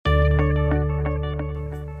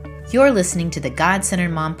You're listening to the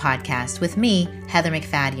God-Centered Mom Podcast with me, Heather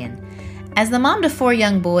McFadden. As the mom to 4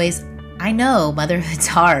 young boys, I know motherhood's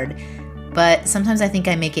hard, but sometimes I think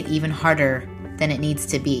I make it even harder than it needs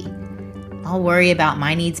to be. I'll worry about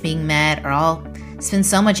my needs being met, or I'll spend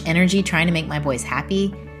so much energy trying to make my boys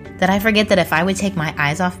happy that I forget that if I would take my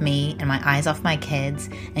eyes off me and my eyes off my kids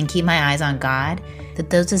and keep my eyes on God, that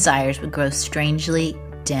those desires would grow strangely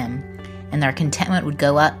dim and their contentment would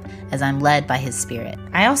go up as I'm led by His Spirit.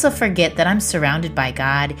 I also forget that I'm surrounded by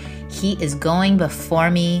God. He is going before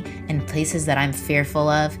me in places that I'm fearful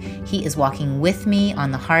of. He is walking with me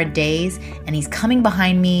on the hard days, and He's coming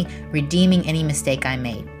behind me, redeeming any mistake I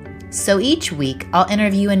made. So each week, I'll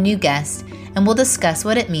interview a new guest, and we'll discuss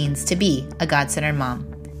what it means to be a God-centered mom.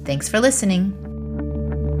 Thanks for listening.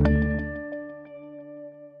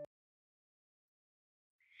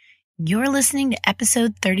 You're listening to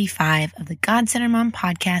episode 35 of the God-Centered Mom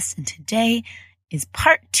Podcast, and today is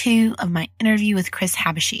part 2 of my interview with Kris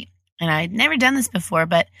Habashy. And I'd never done this before,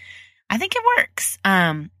 but I think it works.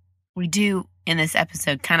 We do, in this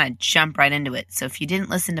episode, kind of jump right into it. So if you didn't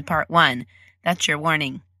listen to part 1, that's your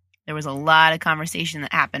warning. There was a lot of conversation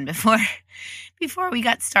that happened before we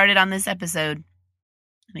got started on this episode.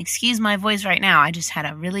 And excuse my voice right now. I just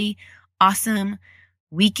had a really awesome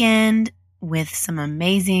weekend with some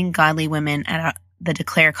amazing godly women at the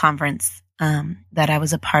Declare conference that I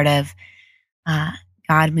was a part of.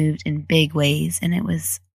 God moved in big ways, and it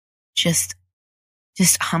was just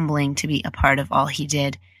humbling to be a part of all He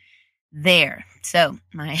did there. So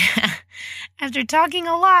after talking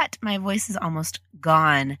a lot, my voice is almost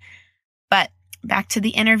gone. But back to the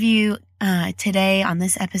interview today on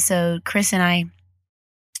this episode, Kris and I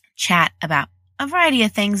chat about a variety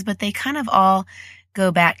of things, but they kind of all go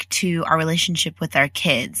back to our relationship with our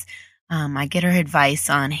kids. I get her advice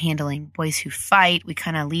on handling boys who fight. We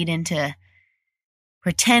kind of lead into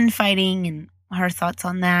pretend fighting and her thoughts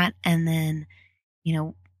on that. And then,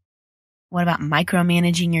 what about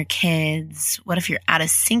micromanaging your kids? What if you're out of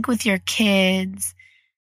sync with your kids?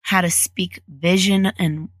 How to speak vision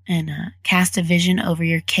and cast a vision over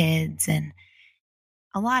your kids, and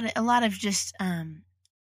a lot of just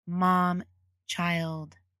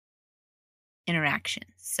mom-child interaction.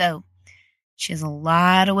 So she has a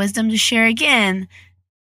lot of wisdom to share again.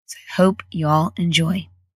 So I hope you all enjoy.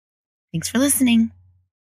 Thanks for listening.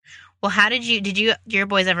 Well, did your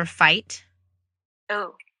boys ever fight?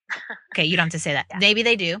 Oh. Okay, you don't have to say that. Yeah. Maybe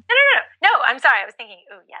they do. No, I'm sorry. I was thinking,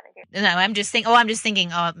 yeah, they do. No, I'm just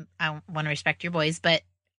thinking, I want to respect your boys, but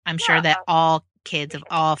I'm sure that all kids of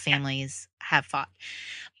all families have fought.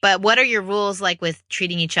 But what are your rules like with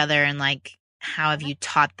treating each other, and like how have you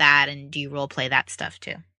taught that, and do you role play that stuff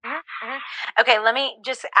too? Mm-hmm. Okay, let me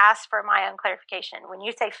just ask for my own clarification. When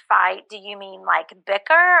you say fight, do you mean like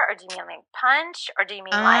bicker, or do you mean like punch, or do you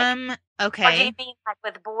mean okay, or do you mean like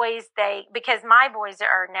with boys? Because my boys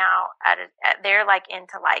are now they're like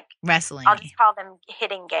into like wrestling. I'll just call them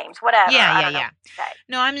hitting games, whatever. Yeah.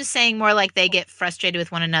 No, I'm just saying more like they get frustrated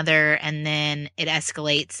with one another, and then it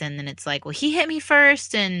escalates, and then it's like, well, he hit me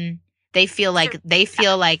first, and they feel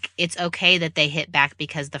like it's okay that they hit back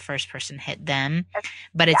because the first person hit them,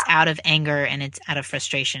 but it's out of anger and it's out of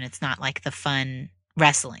frustration. It's not like the fun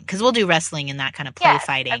wrestling, because we'll do wrestling and that kind of play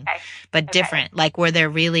fighting, but different, like where they're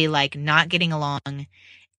really like not getting along,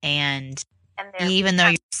 and even though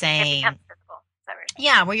you're saying,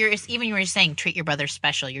 where you're saying treat your brother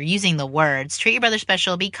special, you're using the words treat your brother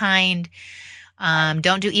special, be kind,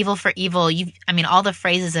 don't do evil for evil. All the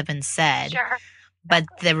phrases have been said. Sure. But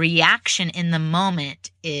the reaction in the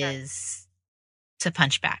moment is to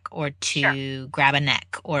punch back or to grab a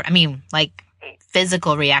neck, or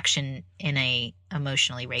physical reaction in a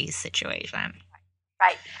emotionally raised situation.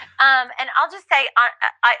 Right. And I'll just say,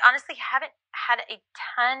 I honestly haven't had a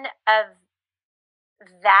ton of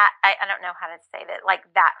that. I don't know how to say that, like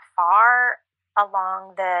that far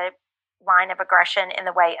along the line of aggression in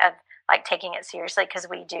the way of like taking it seriously, because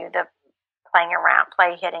we do the playing around,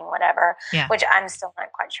 play hitting, whatever, which I'm still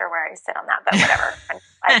not quite sure where I sit on that, but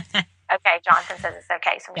whatever. Okay, Jonathan says it's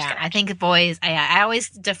okay, so I'm just gonna. I think boys, I always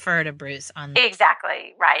defer to Bruce on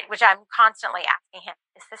exactly right, which I'm constantly asking him,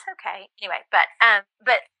 is this okay? Anyway, but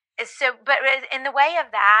in the way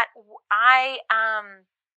of that, I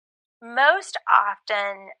most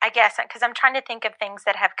often, I guess, because I'm trying to think of things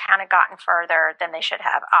that have kind of gotten further than they should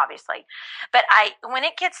have, obviously, but when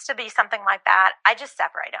it gets to be something like that, I just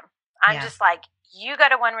separate them. I'm just like, you go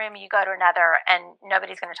to one room, you go to another, and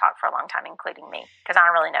nobody's going to talk for a long time, including me, because I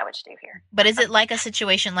don't really know what to do here. But is it like a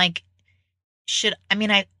situation like,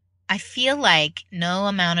 I feel like no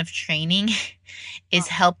amount of training is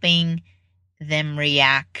helping them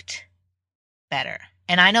react better.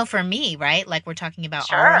 And I know for me, right, like we're talking about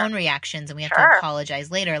Sure. our own reactions and we have to Sure.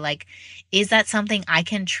 apologize later. Like, is that something I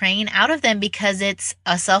can train out of them because it's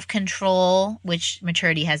a self-control, which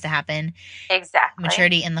maturity has to happen, Exactly.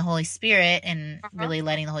 maturity in the Holy Spirit and Mhm. really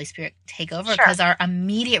letting the Holy Spirit take over Sure. because our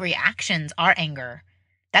immediate reactions are anger.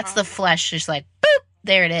 That's the Mhm. flesh just like, boop,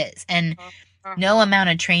 there it is. And Mhm. no amount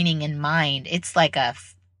of training in mind, it's like a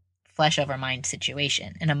flesh over mind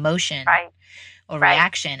situation, an emotion Right. or Right.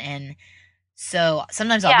 reaction. And so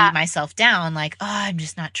sometimes I'll Yeah. beat myself down like, oh, I'm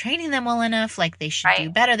just not training them well enough. Like they should do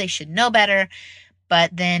Right. better. They should know better.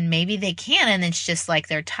 But then maybe they can. And it's just like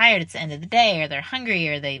they're tired. It's the end of the day or they're hungry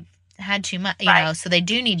or they've had too much, you Right. know, so they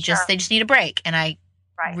do need Sure. they just need a break. And I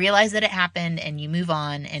Right. realize that it happened and you move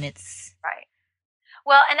on and it's. Right.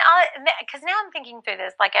 Well, and because now I'm thinking through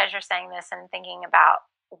this, like as you're saying this and thinking about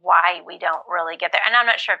why we don't really get there. And I'm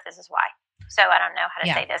not sure if this is why. So I don't know how to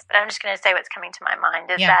Yeah. say this, but I'm just going to say what's coming to my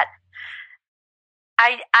mind is Yeah. that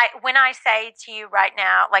when I say to you right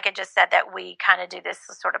now, like I just said, that we kind of do this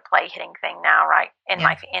sort of play hitting thing now, right?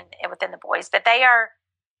 Yeah. Within the boys, but they are,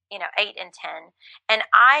 8 and 10, and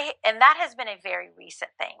that has been a very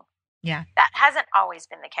recent thing. Yeah. That hasn't always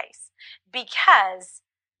been the case because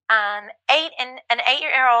an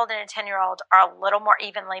 8-year-old and a 10-year-old are a little more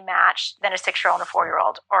evenly matched than a 6-year-old and a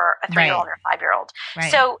 4-year-old or a 3-year-old and a 5-year-old.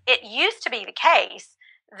 Right. So it used to be the case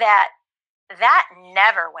that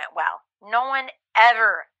never went well. No one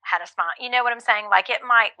ever had a smile. You know what I'm saying? Like it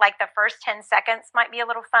might, like the first 10 seconds might be a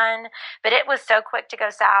little fun, but it was so quick to go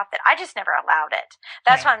south that I just never allowed it.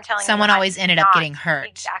 That's Right. why I'm telling Someone you. always ended up getting hurt.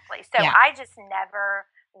 Exactly. So Yeah. I just never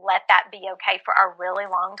let that be okay for a really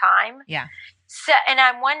long time. Yeah. So, and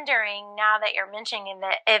I'm wondering now that you're mentioning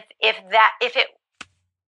that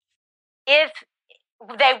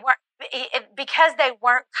because they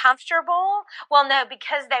weren't comfortable. Well, no,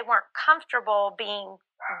 because they weren't comfortable being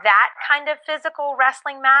that kind of physical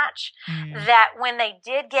wrestling match, that when they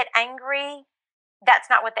did get angry, that's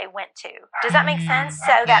not what they went to. Does that make sense?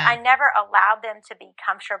 So that I never allowed them to be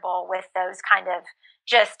comfortable with those kind of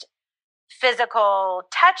just physical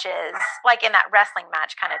touches, like in that wrestling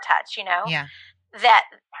match kind of touch, Yeah.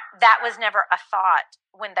 That was never a thought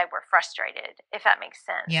when they were frustrated, if that makes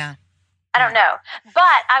sense. Yeah. I don't know.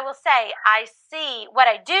 But I will say what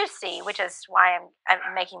I do see, which is why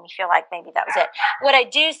I'm making me feel like maybe that was it. What I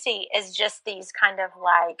do see is just these kind of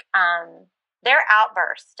like, they're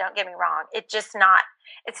outbursts. Don't get me wrong. It's not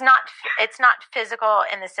physical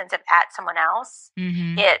in the sense of at someone else.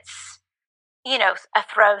 Mm-hmm. It's, a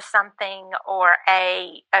throw something or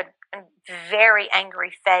a very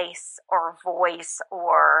angry face or voice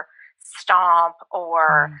or stomp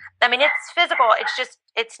or I mean it's physical. It's just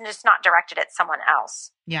not directed at someone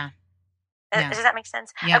else. Yeah. Does that make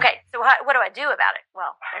sense? Yeah. Okay. So what do I do about it?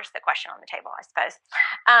 Well, there's the question on the table, I suppose.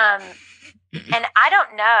 And I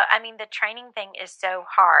don't know. I mean, the training thing is so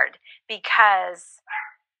hard because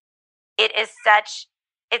it's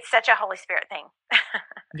such a Holy Spirit thing.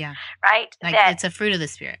 Yeah. Right? Like it's a fruit of the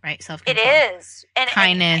Spirit, right? Self-control. It is. And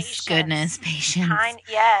kindness, goodness, patience.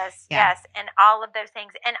 Yes. And all of those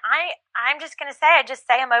things. And I'm just going to say, I just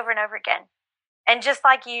say them over and over again. And just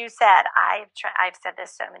like you said, I've said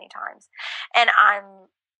this so many times. And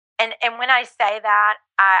and when I say that,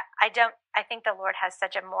 I think the Lord has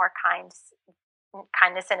such a more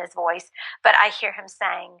kindness in his voice, but I hear him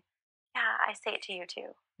saying, yeah, I say it to you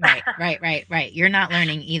too. Right. You're not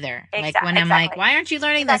learning either. Like when I'm exactly. like, why aren't you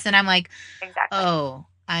learning this? And I'm like, oh,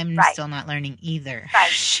 I'm still not learning either. Right.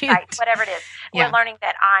 Shoot. Right. Whatever it is. We're learning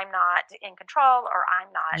that I'm not in control or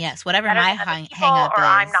I'm not. Yes. Whatever my hang up or is.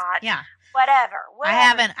 I'm not. Yeah. Whatever. I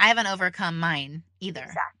haven't overcome mine either.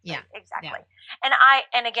 Exactly. Yeah. Exactly. Yeah.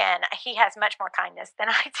 And again, he has much more kindness than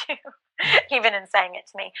I do, even in saying it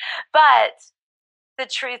to me. But the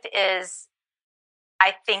truth is,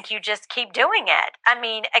 I think you just keep doing it. I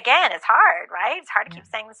mean, again, it's hard, right? It's hard to keep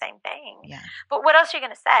saying the same thing. Yeah. But what else are you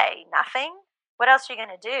going to say? Nothing? What else are you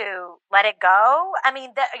going to do? Let it go? I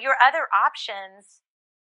mean, your other options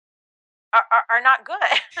are not good.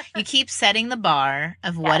 You keep setting the bar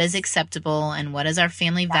of what is acceptable and what is our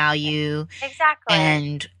family value. Exactly.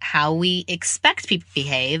 And how we expect people to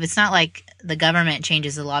behave. It's not like the government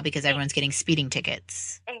changes the law because everyone's getting speeding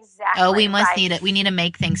tickets. Exactly. Oh, we need to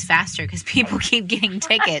make things faster because people keep getting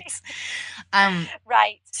tickets.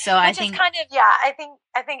 Right. So Which I think is kind of, I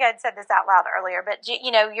think I'd said this out loud earlier, but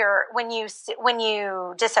when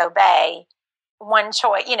you disobey one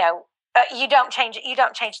choice, you don't change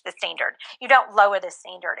the standard. You don't lower the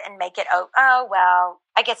standard and make it, oh, well,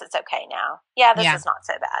 I guess it's okay now. Yeah, this is not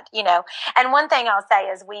so bad, And one thing I'll say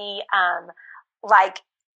is we,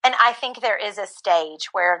 And I think there is a stage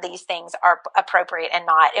where these things are appropriate and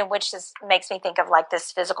not, and which just makes me think of like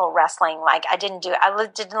this physical wrestling. Like I didn't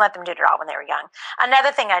let them do it at all when they were young.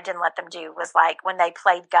 Another thing I didn't let them do was like when they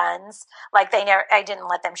played guns, like I didn't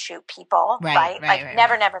let them shoot people, right? Like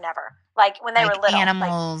never. Like when they were little.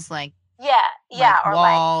 Animals, like or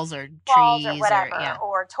walls like or trees or whatever,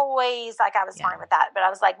 or toys. Like I was fine with that, but I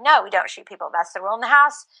was like, no, we don't shoot people. That's the rule in the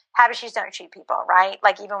house. Habashis don't shoot people, right?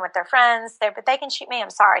 Like even with their friends, but they can shoot me.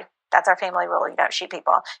 I'm sorry, that's our family rule. You don't shoot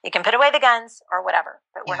people. You can put away the guns or whatever,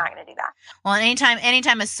 but we're not going to do that. Well,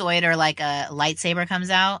 anytime a sword or like a lightsaber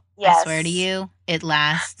comes out, I swear to you, it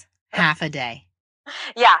lasts half a day.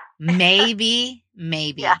 Yeah, maybe.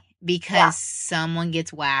 Yeah. Because someone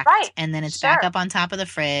gets whacked and then it's back up on top of the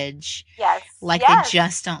fridge. Yes. Like they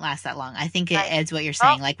just don't last that long. I think it adds what you're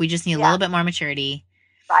saying. Like we just need a little bit more maturity.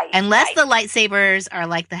 Right. Unless the lightsabers are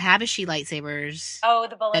like the Habashy lightsabers. Oh,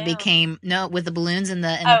 the balloons. That became, with the balloons and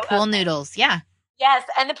the pool noodles. Yeah. Yes,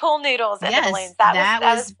 and the pool noodles and the balloons. That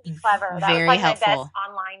was clever. That very was like helpful. my best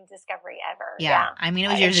online discovery ever. Yeah. I mean, it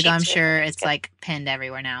was years ago. I'm sure it's like pinned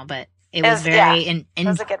everywhere now, but it was very, it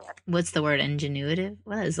was a good one. What's the word? Ingenuitive?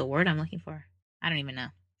 What is the word I'm looking for? I don't even know.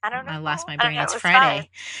 I don't know. I lost my brain. It's Friday. Fun.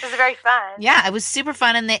 It was very fun. Yeah, it was super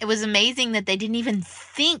fun, and it was amazing that they didn't even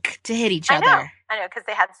think to hit each other. I know, because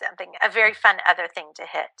they had a very fun other thing to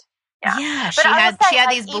hit. Yeah, she had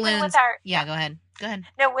these balloons. Go ahead.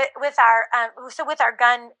 No, with our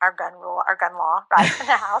gun law, right, in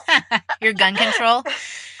the house. Your gun control?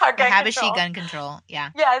 Our gun Habashy gun control, yeah.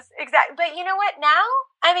 Yes, exactly. But you know what, now,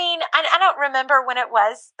 I mean, I don't remember when it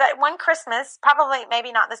was, but one Christmas, probably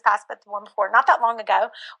maybe not this past, but the one before, not that long ago,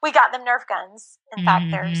 we got them Nerf guns. In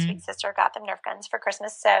fact, their sweet sister got them Nerf guns for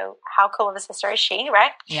Christmas, so how cool of a sister is she,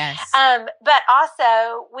 right? Yes. But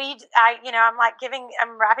also,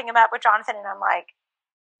 I'm wrapping them up with Jonathan, and I'm like,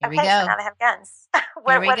 Here we go. So now they have guns.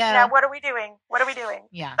 What are we doing?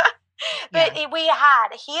 Yeah. But he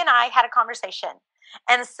and I had a conversation,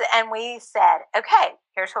 and we said, okay,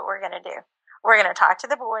 here's what we're going to do. We're going to talk to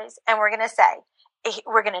the boys, and we're going to say,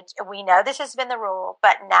 we know this has been the rule,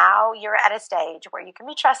 but now you're at a stage where you can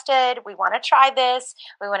be trusted. We want to try this.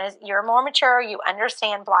 You're more mature. You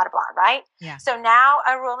understand, blah, blah, blah, right? Yeah. So now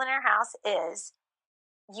a rule in our house is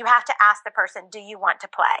you have to ask the person, do you want to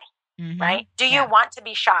play? Mm-hmm. Right? Do you want to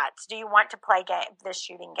be shots? Do you want to play this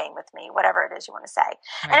shooting game with me? Whatever it is you want to say.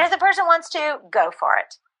 Right. And if the person wants to, go for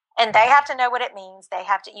it. And they have to know what it means.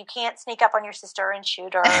 You can't sneak up on your sister and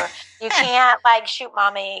shoot her. You can't shoot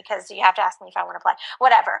mommy because you have to ask me if I want to play.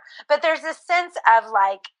 Whatever. But there's this sense of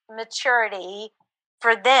maturity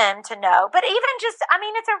for them to know. But even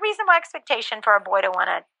it's a reasonable expectation for a boy to want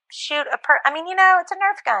to shoot it's a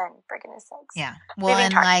Nerf gun, for goodness sakes. Yeah. Well,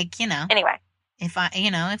 and Anyway.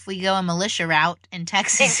 If we go a militia route in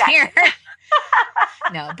Texas here.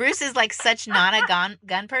 No, Bruce is such not a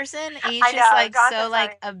gun person. He's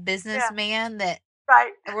a businessman that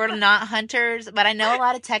we're not hunters, but I know a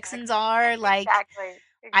lot of Texans are. Exactly.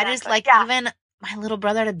 I just even my little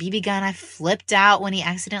brother had a BB gun. I flipped out when he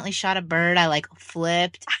accidentally shot a bird. I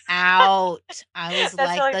flipped out. I was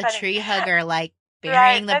really the tree hugger,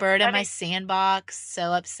 burying the bird in my sandbox.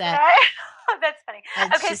 So upset. Right? That's funny.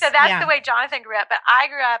 So that's the way Jonathan grew up, but I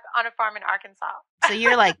grew up on a farm in Arkansas. So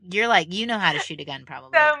you're you know how to shoot a gun, probably.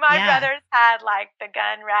 So my brothers had the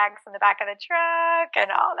gun racks in the back of the truck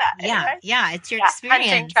and all that. Yeah, anyway. Yeah, it's your experience.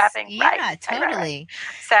 Hunting, trapping, yeah, totally. Right.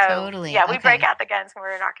 So totally. Yeah, we break out the guns when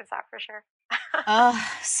we're in Arkansas for sure. Oh,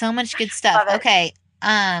 so much good stuff. Okay.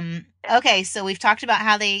 Okay, so we've talked about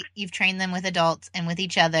how you've trained them with adults and with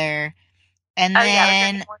each other. And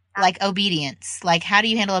then, obedience. How do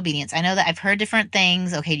you handle obedience? I know that I've heard different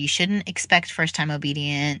things. Okay, you shouldn't expect first-time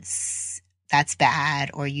obedience. That's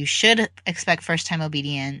bad. Or you should expect first-time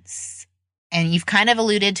obedience. And you've kind of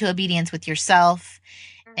alluded to obedience with yourself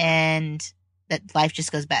and that life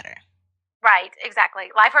just goes better. Right,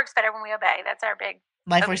 exactly. Life works better when we obey. That's our big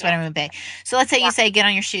Life works better when we obey. So let's say you say, get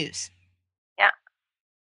on your shoes. Yeah.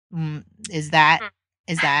 Is that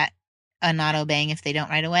a not obeying if they don't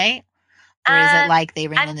right away? Or is it they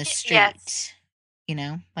ran in the street? Yes.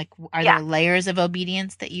 Are there layers of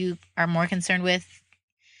obedience that you are more concerned with?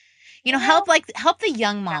 Help the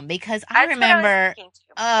young mom, because I remember.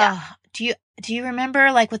 Do you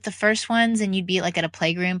remember with the first ones, and you'd be at a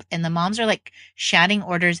playgroup, and the moms are shouting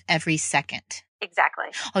orders every second. Exactly.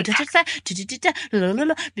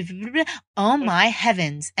 Oh my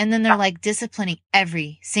heavens! And then they're disciplining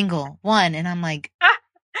every single one, and I'm okay.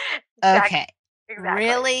 Exactly.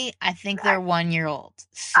 Really? I think they're 1 year old.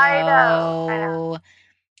 So I know.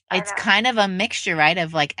 It's kind of a mixture, right?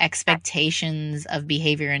 Of expectations of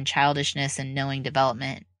behavior and childishness and knowing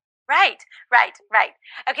development. Right.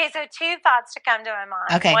 Okay, so two thoughts to come to my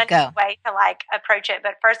mind. Okay, One go. way to like approach it,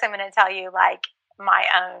 but first I'm going to tell you like my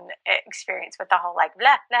own experience with the whole like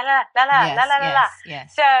blah la la la la Yes, la la la la.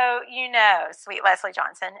 yes. So sweet Leslie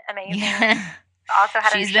Johnson, amazing. Yeah. Also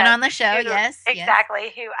had She's been on the show. Yes, exactly.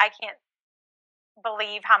 Yes. Who I can't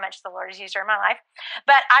believe how much the Lord has used her in my life.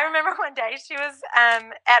 But I remember one day she was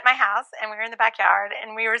at my house and we were in the backyard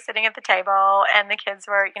and we were sitting at the table and the kids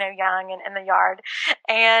were, young and in the yard.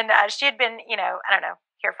 And she had been, I don't know,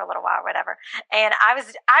 here for a little while or whatever. And I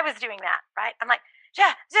was doing that, right? I'm like,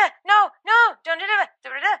 no, don't do that.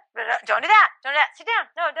 Don't do that. Sit down.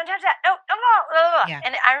 No, don't touch that. No. Yeah.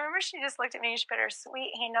 And I remember she just looked at me and she put her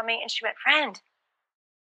sweet hand on me and she went, friend,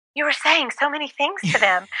 you were saying so many things to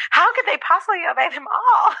them. How could they possibly obey them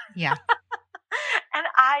all? Yeah. And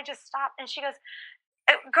I just stopped and she goes,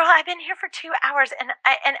 girl, I've been here for 2 hours and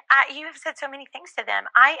you have said so many things to them.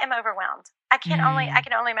 I am overwhelmed. I can only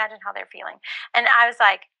imagine how they're feeling. And I was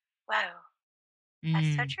like, whoa,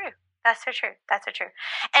 that's so true. That's so true. That's so true.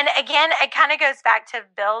 And again, it kind of goes back to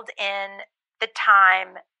build in the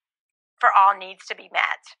time for all needs to be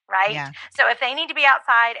met, right? Yeah. So if they need to be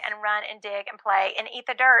outside and run and dig and play and eat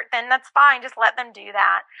the dirt, then that's fine. Just let them do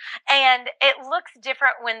that. And it looks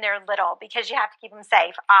different when they're little because you have to keep them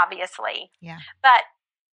safe, obviously. Yeah. But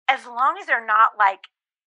as long as they're not like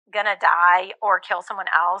gonna die or kill someone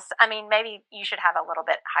else, I mean, maybe you should have a little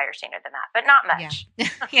bit higher standard than that, but not much.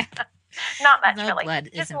 Yeah. Not much, no really. Blood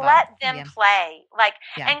just is let them play,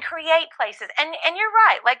 and create places. And you're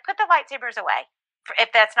right. Like, put the lightsabers away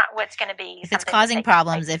if that's not what's going to be. If it's causing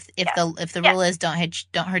problems, if the rule is don't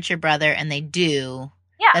hurt your brother, and they do,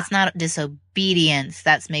 that's not disobedience.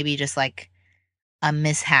 That's maybe just like a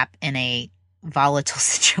mishap in a volatile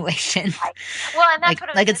situation. Right. Well, and that's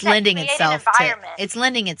what it's lending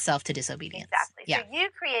itself to disobedience. Exactly. Yeah. So you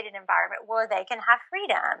create an environment where they can have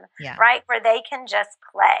freedom, yeah. right? Where they can just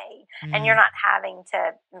play, and you're not having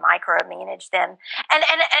to micromanage them. And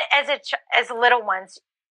as little ones,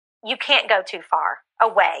 you can't go too far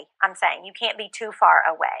away. I'm saying you can't be too far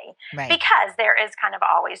away, right? Because there is kind of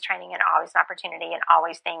always training and always an opportunity and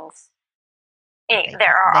always things.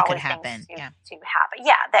 There are always things to happen.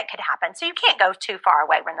 Yeah, that could happen. So you can't go too far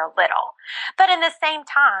away when they're little. But in the same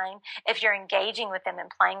time, if you're engaging with them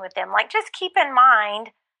and playing with them, like just keep in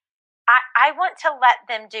mind, I want to let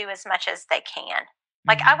them do as much as they can.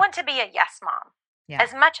 Like I want to be a yes mom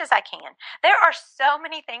as much as I can. There are so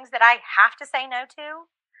many things that I have to say no to.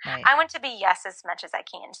 Right. I want to be yes as much as I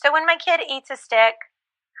can. So when my kid eats a stick,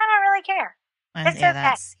 I don't really care. It's okay.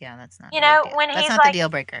 That's not. When that's he's not like the deal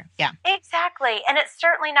breaker. Yeah, exactly, and it's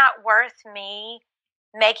certainly not worth me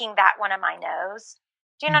making that one of my no's.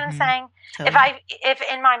 Do you know what I'm saying? Totally. If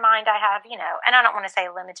in my mind I have, and I don't want to say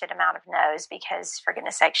a limited amount of no's because for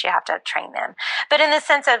goodness sakes, you have to train them. But in the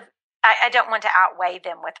sense of, I don't want to outweigh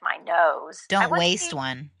them with my no's. Don't waste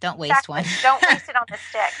one. Don't waste one. Don't waste it on the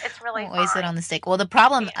stick. It's really don't waste it on the stick. Well, the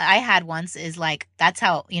problem I had once is like that's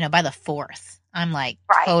how by the fourth. I'm like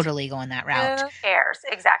totally going that route. Who cares?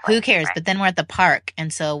 Exactly. Who cares? Right. But then we're at the park,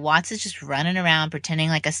 and so Watts is just running around pretending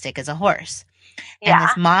like a stick is a horse. And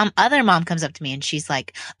this other mom comes up to me and she's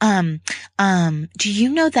like, do you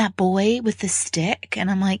know that boy with the stick? And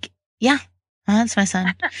I'm like, yeah, that's my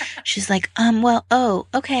son. She's like,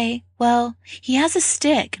 okay. Well, he has a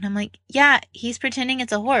stick. And I'm like, yeah, he's pretending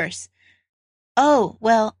it's a horse. Oh,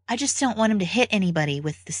 well, I just don't want him to hit anybody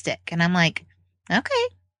with the stick. And I'm like, okay.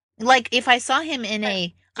 Like if I saw him in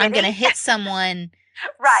I'm going to hit someone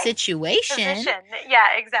situation. Position.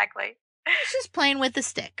 Yeah, exactly. He's just playing with the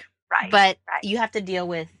stick. Right. But you have to deal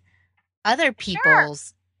with other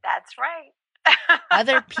people's. Sure. That's right.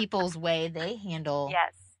 other people's way they handle.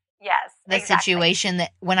 Yes. The situation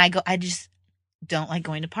that when I go, I just don't like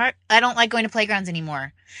going to park. I don't like going to playgrounds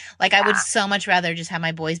anymore. Like I would so much rather just have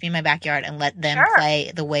my boys be in my backyard and let them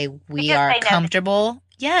play the way we are comfortable.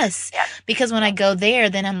 Yes. Because when I go there,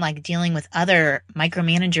 then I'm like dealing with other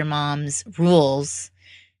micromanager moms' rules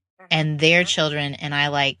and their children. And I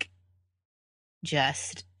like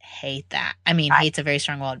just hate that. I mean, hate's a very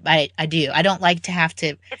strong word, but I do. I don't like to have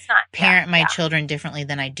to parent my children differently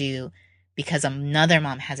than I do because another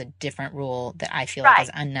mom has a different rule that I feel like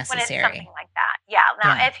is unnecessary. When it's something like that. Yeah.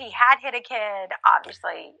 Now, if he had hit a kid,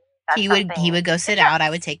 obviously he would go sit out. I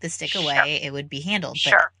would take the stick away. It would be handled.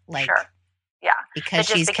 But yeah. Because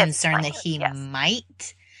she's concerned that he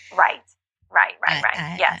might. Right.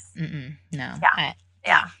 Yes. No.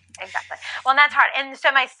 Yeah. Exactly. Well, and that's hard. And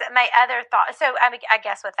so my other thought. So I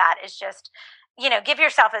guess with that is just give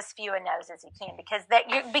yourself as few a no's as you can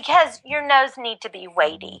because your no's need to be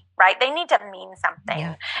weighty, right? They need to mean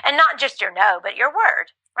something, and not just your no, but your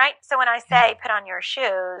word. right? So when I say put on your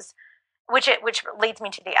shoes, which leads me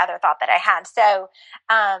to the other thought that I had. So,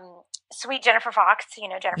 sweet Jennifer Fox, you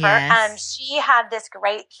know Jennifer, Yes. she had this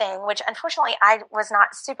great thing, which unfortunately I was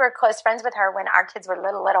not super close friends with her when our kids were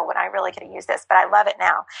little, when I really could have used this, but I love it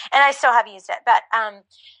now. And I still have used it. But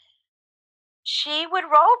she would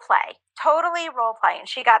totally role play. And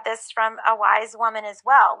she got this from a wise woman as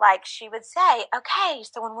well. Like she would say, okay,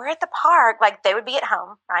 so when we're at the park, like they would be at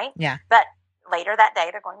home, right? Yeah. But later that day,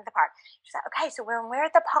 they're going to the park. She said, okay, so when we're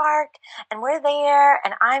at the park and we're there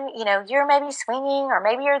and I'm, you're maybe swinging or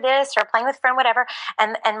maybe you're this or playing with a friend, whatever.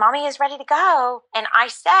 And mommy is ready to go. And I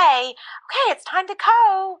say, okay, it's time to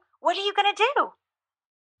go. What are you going to do?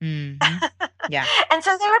 Mm-hmm. Yeah. And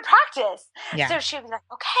so they would practice. Yeah. So she would be like,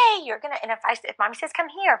 okay, you're going to, and if mommy says, come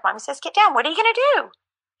here, if mommy says, get down, what are you going to do?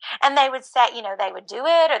 And they would say, they would do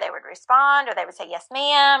it, or they would respond, or they would say, yes,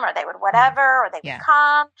 ma'am, or they would whatever, or they would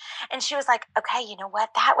come. And she was like, okay, you know what?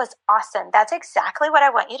 That was awesome. That's exactly what I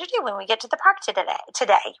want you to do when we get to the park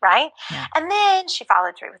today, right? Yeah. And then she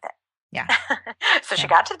followed through with it. Yeah. So she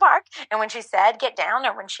got to the park, and when she said get down,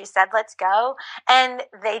 or when she said let's go, and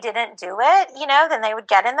they didn't do it, then they would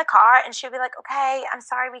get in the car and she would be like, okay, I'm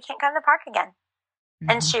sorry, we can't go to the park again.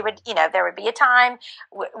 Mm-hmm. And she would, there would be a time,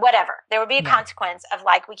 whatever, there would be a consequence of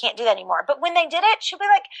like, we can't do that anymore. But when they did it, she'd be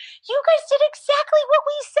like, you guys did exactly what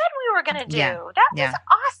we said we were going to do. That was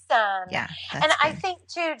awesome. Yeah. And good. I think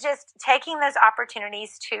too, just taking those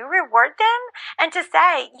opportunities to reward them and to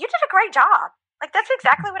say, you did a great job. Like, that's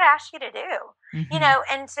exactly what I asked you to do,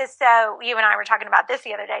 and so you and I were talking about this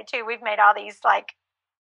the other day too. We've made all these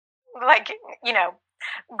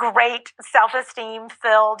great self-esteem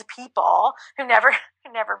filled people who never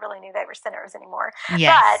really knew they were sinners anymore.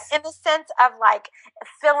 Yes. But in the sense of like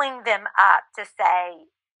filling them up to say,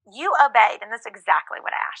 you obeyed, and that's exactly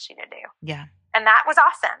what I asked you to do. Yeah. And that was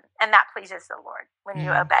awesome. And that pleases the Lord when you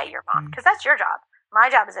obey your mom, because that's your job. My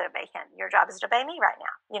job is to obey him. Your job is to obey me right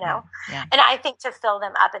now, Yeah. And I think to fill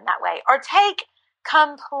them up in that way, or take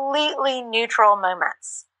completely neutral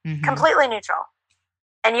moments, completely neutral.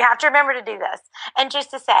 And you have to remember to do this. And just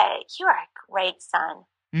to say, you are a great son.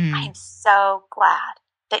 I am so glad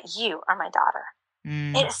that you are my daughter.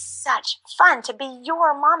 It is such fun to be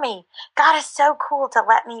your mommy. God is so cool to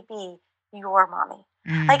let me be your mommy.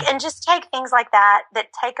 And just take things like that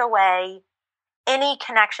take away any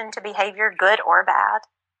connection to behavior, good or bad.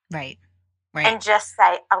 Right. And just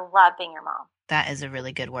say, I love being your mom. That is a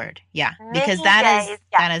really good word. Yeah. Because that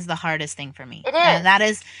is the hardest thing for me. It is. And that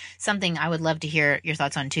is something I would love to hear your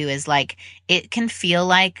thoughts on too, is like, it can feel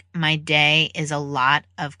like my day is a lot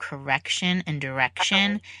of correction and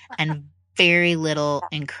direction and very little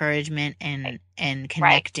encouragement and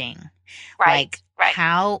connecting. Right. Like,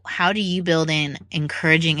 how do you build in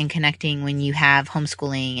encouraging and connecting when you have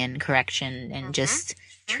homeschooling and correction and just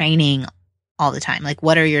training all the time? Like,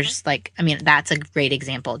 what are your, that's a great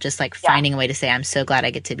example. Just like finding a way to say, I'm so glad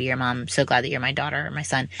I get to be your mom. I'm so glad that you're my daughter or my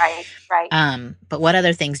son. Right. But what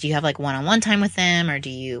other things do you have, like one-on-one time with them, or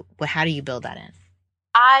how do you build that in?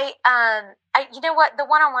 I you know what, the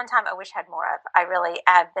one-on-one time I wish I had more of. I really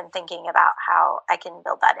have been thinking about how I can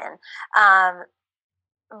build that in.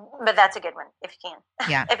 But that's a good one if you can.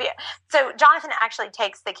 Yeah. So Jonathan actually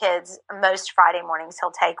takes the kids most Friday mornings.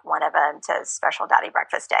 He'll take one of them to special daddy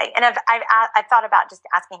breakfast day. And I've thought about just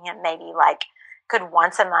asking him maybe like, could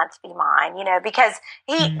once a month be mine, because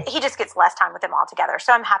he just gets less time with them altogether.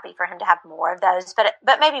 So I'm happy for him to have more of those, but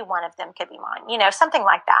maybe one of them could be mine, something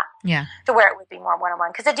like that. Yeah. To where it would be more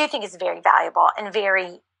one-on-one. Because I do think it's very valuable and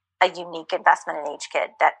a unique investment in each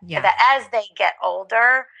kid that as they get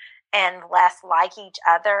older and less like each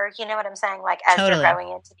other, you know what I'm saying? Like, as they're growing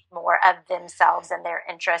into more of themselves and their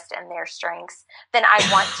interests and their strengths, then I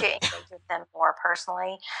want to engage with them more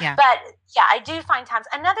personally. Yeah. But yeah, I do find times.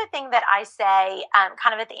 Another thing that I say,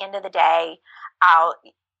 kind of at the end of the day,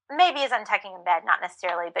 maybe as I'm tucking in bed, not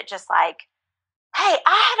necessarily, but just like, hey,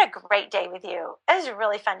 I had a great day with you. It was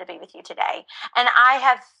really fun to be with you today. And I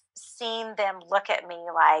have seen them look at me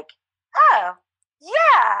like, oh,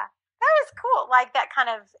 yeah. That was cool. Like, that kind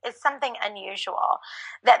of is something unusual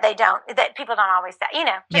that people don't always say,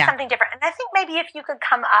 just something different. And I think maybe if you could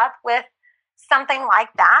come up with something like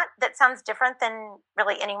that sounds different than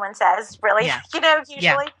really anyone says, really,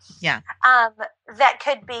 usually. Yeah. That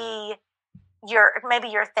could be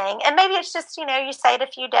your thing. And maybe it's just, you say it a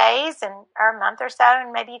few days or a month or so,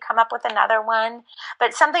 and maybe you come up with another one,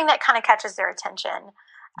 but something that kind of catches their attention.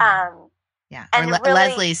 Yeah. Or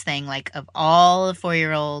Leslie's thing, like, of all the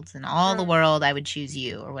 4-year-olds in all the world, I would choose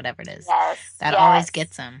you, or whatever it is. Yes. That always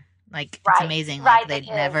gets them. Like, it's amazing. Like, they'd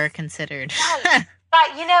never considered.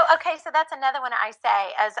 Right, okay, so that's another one I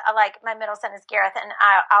say as like my middle son is Gareth, and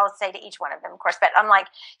I'll say to each one of them, of course, but I'm like,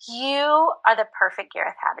 you are the perfect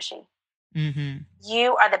Gareth Habashy. Mm-hmm.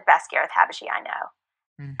 You are the best Gareth Habashy I know.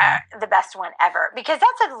 Mm-hmm. The best one ever, because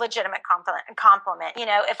that's a legitimate compliment.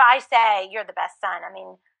 If I say you're the best son, I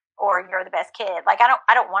mean, or you're the best kid, like I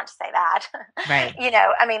don't want to say that. Right.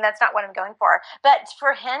 I mean, that's not what I'm going for. But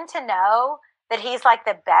for him to know that he's like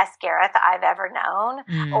the best Gareth I've ever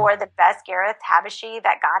known, or the best Gareth Habashy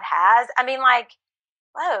that God has, I mean, like,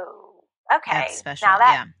 whoa, okay. That's special. Now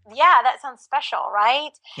that sounds special,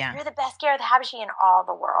 right? Yeah. You're the best Gareth Habashy in all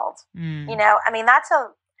the world. Mm. I mean, that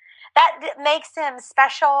makes him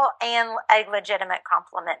special and a legitimate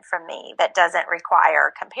compliment from me that doesn't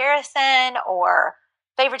require comparison or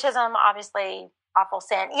favoritism, obviously awful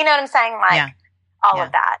sin. You know what I'm saying? Like all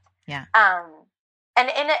of that. Yeah. And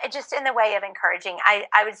just in the way of encouraging,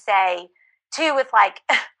 I would say too, with like,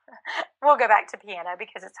 we'll go back to piano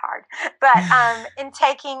because it's hard, but in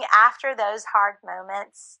taking after those hard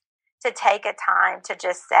moments to take a time to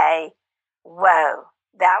just say, whoa,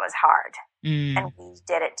 that was hard. And we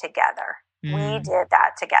did it together. We did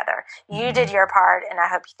that together. You did your part, and I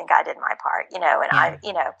hope you think I did my part, and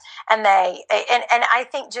and I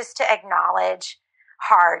think just to acknowledge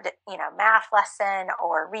hard, math lesson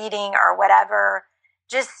or reading or whatever,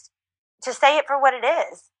 just to say it for what it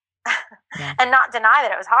is and not deny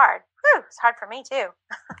that it was hard. Whew, it's hard for me too.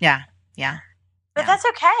 Yeah. But that's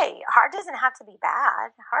okay. Hard doesn't have to be bad.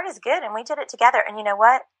 Hard is good, and we did it together. And you know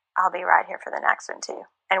what? I'll be right here for the next one too.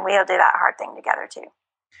 And we'll do that hard thing together too.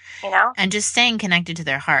 And just staying connected to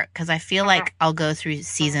their heart. Because I feel like I'll go through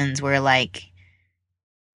seasons where like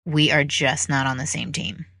we are just not on the same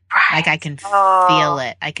team. Right. Like I can feel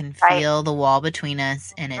it. I can feel the wall between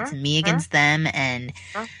us, and it's me against them. And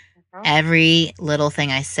every little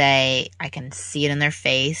thing I say, I can see it in their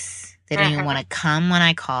face. They don't even want to come when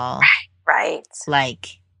I call. Right.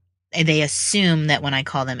 Like they assume that when I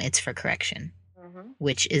call them, it's for correction,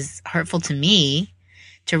 which is hurtful to me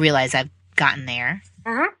to realize I've gotten there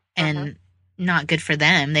and not good for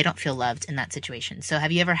them. They don't feel loved in that situation. So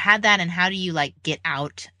have you ever had that, and how do you like get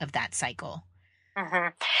out of that cycle?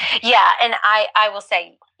 Yeah. And I will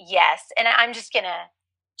say yes. And I'm just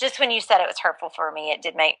when you said it was hurtful for me,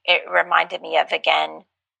 it reminded me of, again,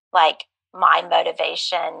 like my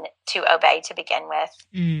motivation to obey to begin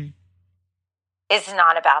with is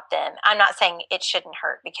not about them. I'm not saying it shouldn't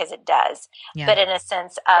hurt, because it does, but in a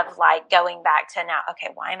sense of like going back to now, okay,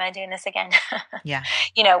 why am I doing this again?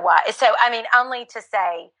 You know why? So, I mean, only to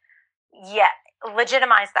say,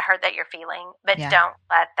 legitimize the hurt that you're feeling, but don't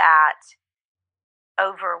let that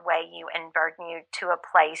overweigh you and burden you to a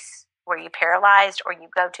place where you paralyzed or you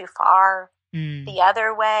go too far the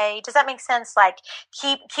other way. Does that make sense? Like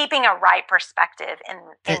keeping a right perspective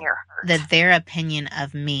in your hurt. That their opinion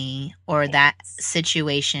of me or that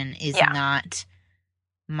situation is not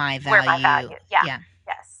my value. Where my value. Yeah.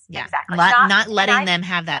 Yes. Yeah. Exactly. Not letting them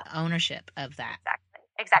have that ownership of that.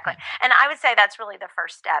 Exactly. And I would say that's really the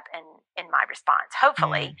first step in my response,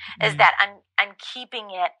 hopefully, is that I'm keeping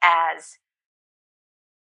it as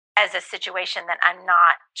a situation that I'm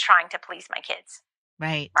not trying to please my kids.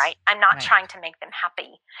 Right. I'm not trying to make them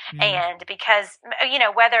happy. And because,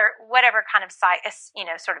 whatever kind of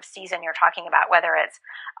sort of season you're talking about, whether it's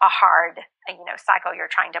a hard, cycle you're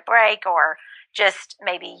trying to break, or just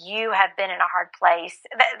maybe you have been in a hard place,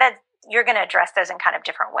 that you're going to address those in kind of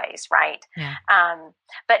different ways. Right. Yeah.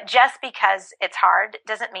 But just because it's hard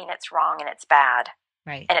doesn't mean it's wrong and it's bad.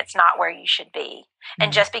 Right. And it's not where you should be.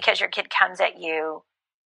 And just because your kid comes at you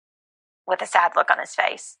with a sad look on his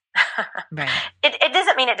face, it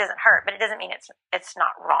doesn't mean it doesn't hurt, but it doesn't mean it's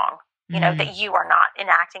not wrong, that you are not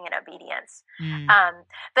enacting in obedience.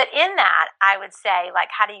 But in that, I would say, like,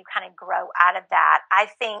 how do you kind of grow out of that? I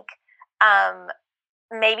think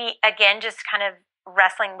maybe, again, just kind of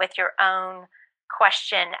wrestling with your own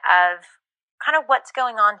question of kind of what's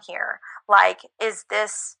going on here. Like, is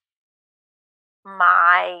this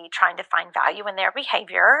my trying to find value in their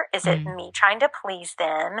behavior? Is it me trying to please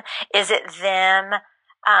them? Is it them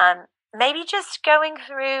maybe just going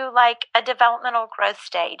through like a developmental growth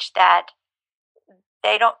stage that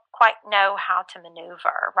they don't quite know how to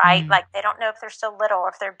maneuver, right? Like they don't know if they're still little or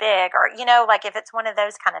if they're big, or, like if it's one of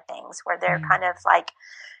those kind of things where they're kind of like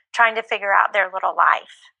trying to figure out their little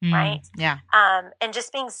life, right? Yeah. And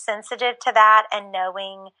just being sensitive to that and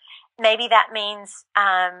knowing maybe that means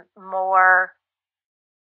more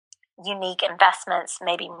unique investments,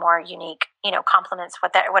 maybe more unique, compliments,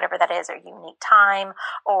 whatever that is, or unique time,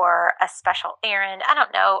 or a special errand. I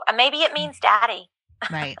don't know. Maybe it means daddy.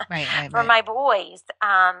 Right. For my boys,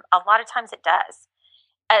 a lot of times it does.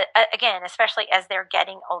 again, especially as they're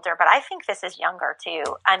getting older, but I think this is younger too.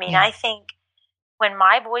 I mean, Yeah. I think when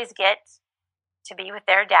my boys get to be with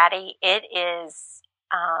their daddy, it is,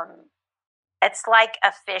 it's like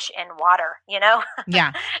a fish in water, you know?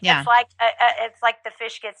 Yeah. Yeah. It's like the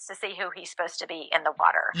fish gets to see who he's supposed to be in the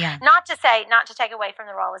water. Yeah. Not to take away from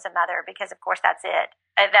the role as a mother, because of course that's it.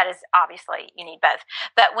 That is obviously, you need both.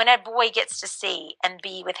 But when a boy gets to see and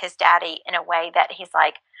be with his daddy in a way that he's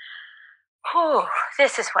like, "Whew,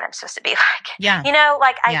 this is what I'm supposed to be like." Yeah. You know,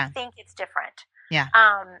 like I think it's different. Yeah.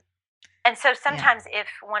 And so sometimes if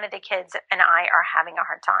one of the kids and I are having a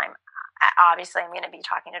hard time, obviously I'm going to be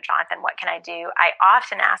talking to Jonathan. What can I do? I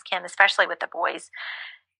often ask him, especially with the boys,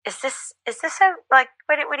 is this a, like,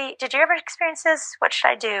 did you ever experience this? What should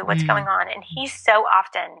I do? What's going on? And he's so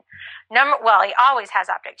often, he always has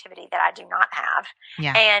objectivity that I do not have.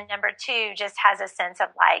 Yeah. And number two, just has a sense of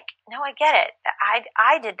like, no, I get it.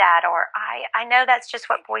 I did that, or I know that's just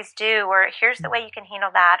what boys do, or here's the way you can handle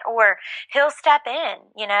that, or he'll step in,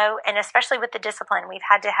 you know, and especially with the discipline, we've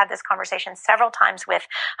had to have this conversation several times with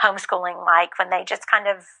homeschooling, like when they just kind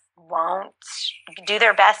of won't do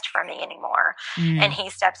their best for me anymore. And he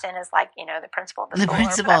steps in as like, you know, the principal of the school.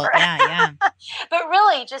 Principal. Yeah. But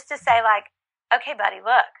really just to say like, okay, buddy,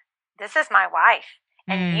 look, this is my wife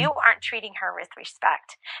and you aren't treating her with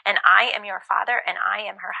respect. And I am your father and I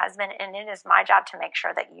am her husband. And it is my job to make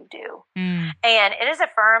sure that you do. And it is a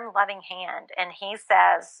firm, loving hand. And he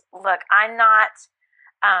says, look, I'm not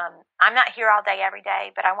here all day, every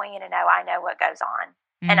day, but I want you to know, I know what goes on.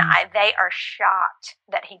 And they are shocked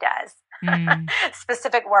that he does.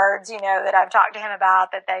 Specific words, you know, that I've talked to him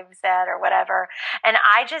about that they've said or whatever. And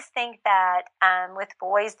I just think that with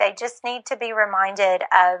boys, they just need to be reminded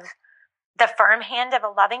of the firm hand of a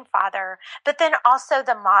loving father, but then also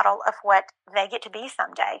the model of what they get to be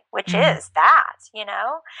someday, which is that, you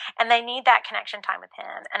know, and they need that connection time with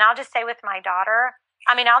him. And I'll just say with my daughter,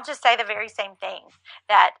 I'll just say the very same thing,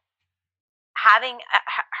 that having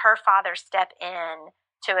her father step in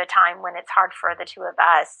to a time when it's hard for the two of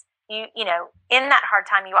us, you know, in that hard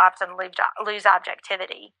time, you often lose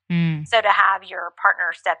objectivity. So to have your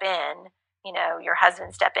partner step in, you know, your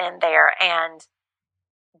husband step in there and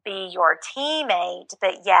be your teammate,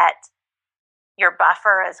 but yet your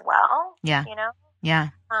buffer as well. Yeah. You know? Yeah.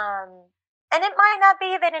 And it might not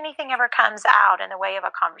be that anything ever comes out in the way of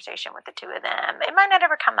a conversation with the two of them. It might not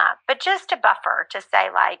ever come up, but just a buffer to say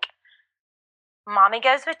like, mommy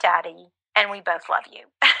goes with daddy, and we both love you.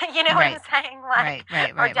 You know what I'm saying? Like,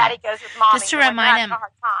 right. Or daddy goes with mommy. Just to remind him, a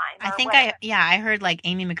hard time, I think I heard like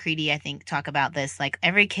Amy McCready, I think, talk about this. Like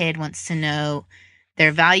every kid wants to know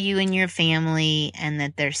their value in your family and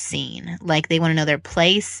that they're seen. Like they want to know their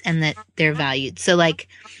place and that they're valued. So like,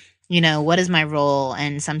 you know, what is my role?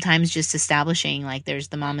 And sometimes just establishing like there's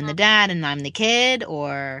the mom and the dad and I'm the kid,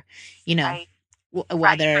 or, you know,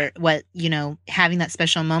 you know, having that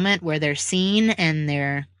special moment where they're seen and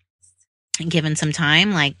they're given some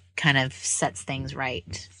time, like kind of sets things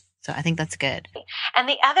right. So I think that's good. And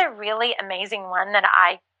the other really amazing one that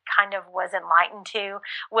I kind of was enlightened to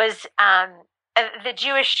was the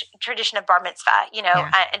Jewish tradition of bar mitzvah. You know,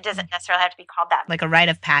 it doesn't necessarily have to be called that. Like a rite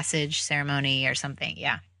of passage ceremony or something.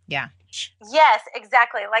 Yeah. Yes,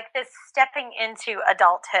 exactly. Like this stepping into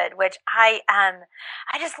adulthood, which I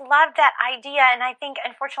just love that idea. And I think,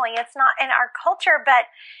 unfortunately, it's not in our culture, but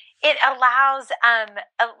it allows,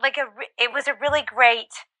 it was a really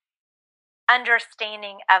great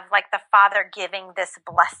understanding of like the father giving this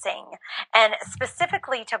blessing, and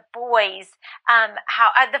specifically to boys,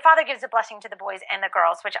 how the father gives a blessing to the boys and the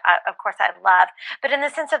girls, which of course I love, but in the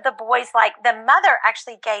sense of the boys, like the mother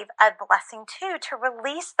actually gave a blessing too to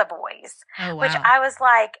release the boys. Oh, wow. Which I was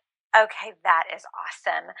like, okay, that is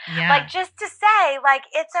awesome. Yeah. Like just to say like,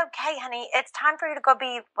 it's okay, honey, it's time for you to go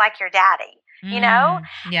be like your daddy. You know?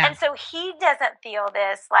 Yeah. And so he doesn't feel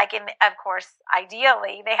this, like, of course,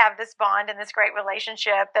 ideally, they have this bond and this great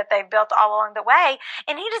relationship that they've built all along the way.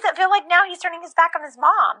 And he doesn't feel like now he's turning his back on his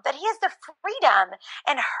mom, that he has the freedom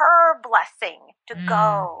and her blessing to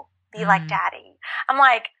go be like daddy. I'm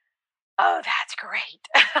like, oh, that's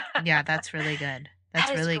great. Yeah, that's really good.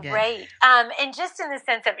 That's really great. good. And just in the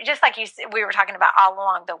sense of, just like we were talking about all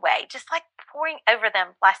along the way, just like pouring over them,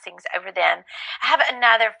 blessings over them. I have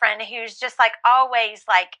another friend who's just like always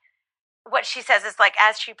like, what she says is like,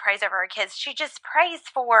 as she prays over her kids, she just prays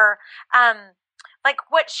for, like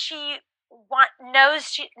what she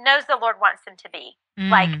knows the Lord wants them to be.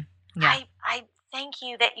 Like, I thank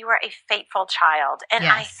you that you are a faithful child. And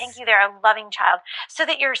I thank you they're a loving child, so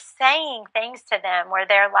that you're saying things to them where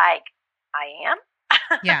they're like, I am.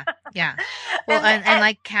 Yeah. Well, and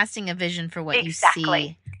like casting a vision for what you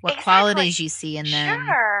see what qualities you see in them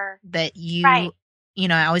that you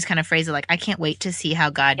I always kind of phrase it like, I can't wait to see how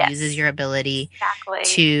God uses your ability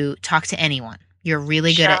to talk to anyone. You're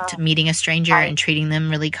really good at meeting a stranger and treating them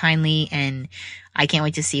really kindly, and I can't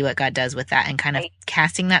wait to see what God does with that, and kind of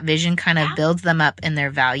casting that vision kind of builds them up in their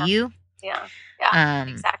value.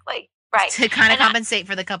 Exactly. Right. To kind of compensate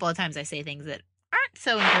for the couple of times I say things that aren't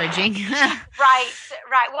so encouraging. Right.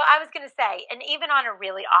 Well, I was going to say, and even on a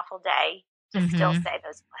really awful day, to still say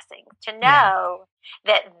those blessings, to know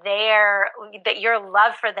that your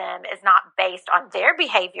love for them is not based on their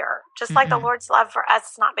behavior, just like the Lord's love for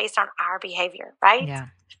us is not based on our behavior, right?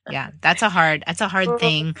 Yeah. That's a hard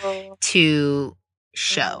thing to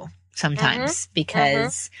show sometimes,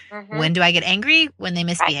 because when do I get angry? When they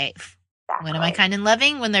misbehave. When am I kind and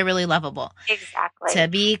loving? When they're really lovable. Exactly. To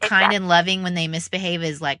be kind and loving when they misbehave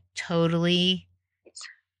is like totally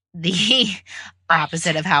the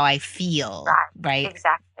opposite of how I feel. Right.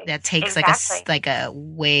 Exactly. That takes like a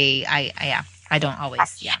way. I don't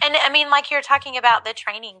always. Yeah. And I mean, like you're talking about the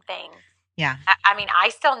training thing. Yeah. I mean, I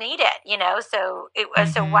still need it, so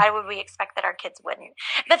so why would we expect that our kids wouldn't?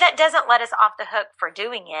 But that doesn't let us off the hook for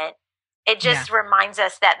doing it. It just reminds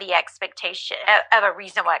us that the expectation of a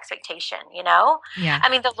reasonable expectation, Yeah. I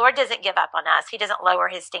mean, the Lord doesn't give up on us. He doesn't lower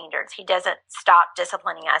his standards. He doesn't stop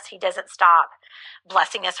disciplining us. He doesn't stop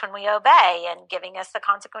blessing us when we obey and giving us the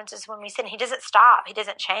consequences when we sin. He doesn't stop. He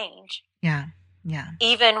doesn't change. Yeah. Yeah.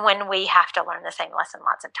 Even when we have to learn the same lesson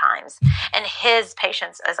lots of times. And his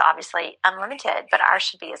patience is obviously unlimited, but ours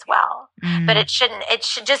should be as well. But it should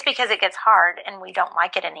just because it gets hard and we don't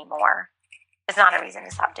like it anymore, it's not a reason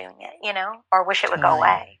to stop doing it, or wish it would go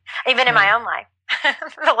away. Even in my own life,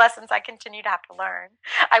 the lessons I continue to have to learn,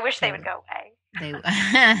 I wish they would go away.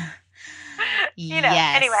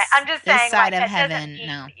 Yes. Anyway, I'm just saying. This side of heaven,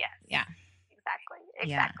 no. Yes. Yeah. Exactly.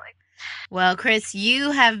 Yeah. Well, Kris,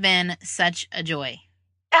 you have been such a joy.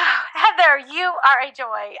 Oh, Heather, you are a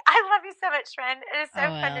joy. I love you so much, friend. It is so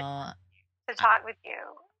fun to talk with you.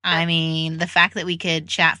 I mean, the fact that we could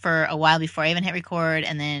chat for a while before I even hit record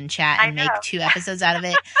and then chat and make 2 episodes out of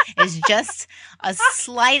it is just a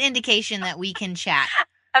slight indication that we can chat.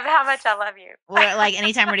 Of how much I love you. We're like,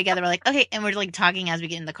 anytime we're together, we're like, okay, and we're like talking as we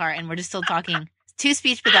get in the car, and we're just still talking. 2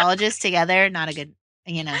 speech pathologists together, not a good,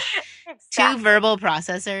 2 verbal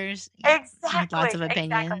processors. With lots of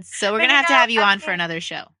opinions. So we're going to have you on for another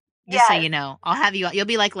show. Just so you know. I'll have you on. You'll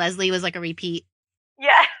be like Leslie was like a repeat.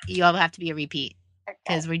 Yeah. You all have to be a repeat.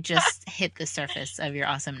 Because we just hit the surface of your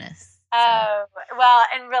awesomeness. Oh, well,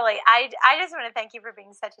 and really, I just want to thank you for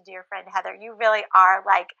being such a dear friend, Heather. You really are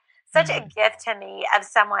like such a gift to me of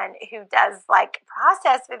someone who does like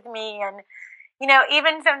process with me. And,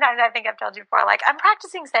 even sometimes I think I've told you before, like I'm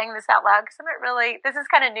practicing saying this out loud because this is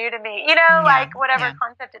kind of new to me, like whatever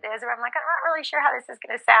concept it is, where I'm like, I'm not really sure how this is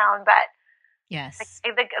going to sound, but yes,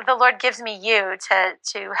 the Lord gives me you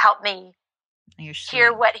to help me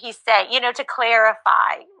hear what he's saying, to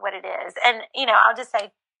clarify what it is. And, I'll just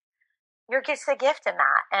say, you're just a gift in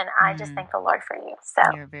that. And I just thank the Lord for you. So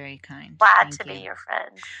you're very kind. Glad to be your friend.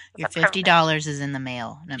 Your $50 is in the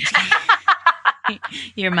mail. No, I'm just kidding.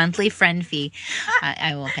 Your monthly friend fee,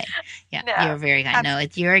 I will pay. Yeah, no, you're very kind. No,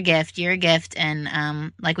 you're a gift. You're a gift.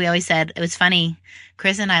 And like we always said, it was funny.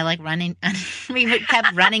 Kris and I like running. We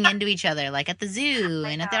kept running into each other, like at the zoo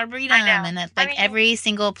and at the Arboretum and at every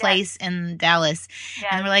single place in Dallas.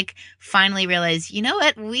 Yeah. And we're like, finally realized, you know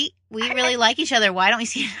what? We really like each other. Why don't we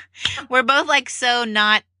see? We're both like so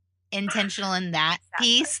not intentional in that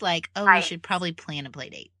piece. Like, we should probably plan a play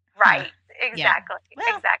date. Right. Exactly. Yeah.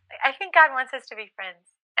 Well, exactly. I think God wants us to be friends.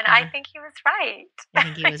 And I think he was right. I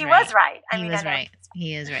think he was he right. Was right. He was right.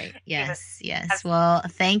 He is right. Yes, yes. Well,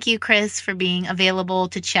 thank you, Kris, for being available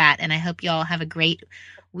to chat. And I hope you all have a great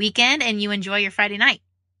weekend and you enjoy your Friday night.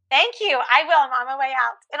 Thank you. I will. I'm on my way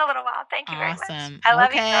out in a little while. Thank you very much. Awesome. I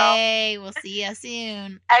love you, girl. Okay. We'll see you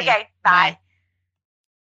soon. Okay. Bye.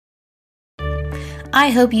 I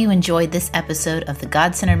hope you enjoyed this episode of the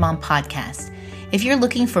God-Centered Mom podcast. If you're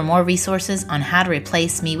looking for more resources on how to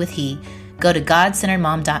replace me with he, go to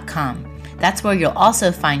godcenteredmom.com. That's where you'll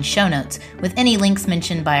also find show notes with any links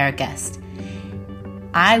mentioned by our guest.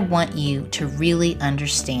 I want you to really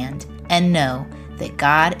understand and know that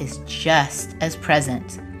God is just as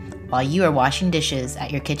present while you are washing dishes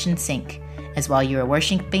at your kitchen sink as while you are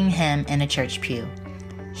worshiping him in a church pew.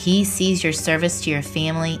 He sees your service to your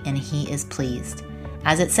family and he is pleased.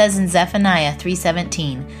 As it says in Zephaniah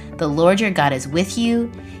 3:17, the Lord your God is with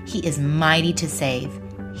you. He is mighty to save.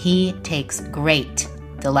 He takes great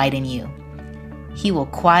delight in you. He will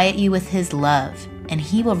quiet you with his love, and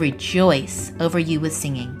he will rejoice over you with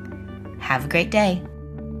singing. Have a great day.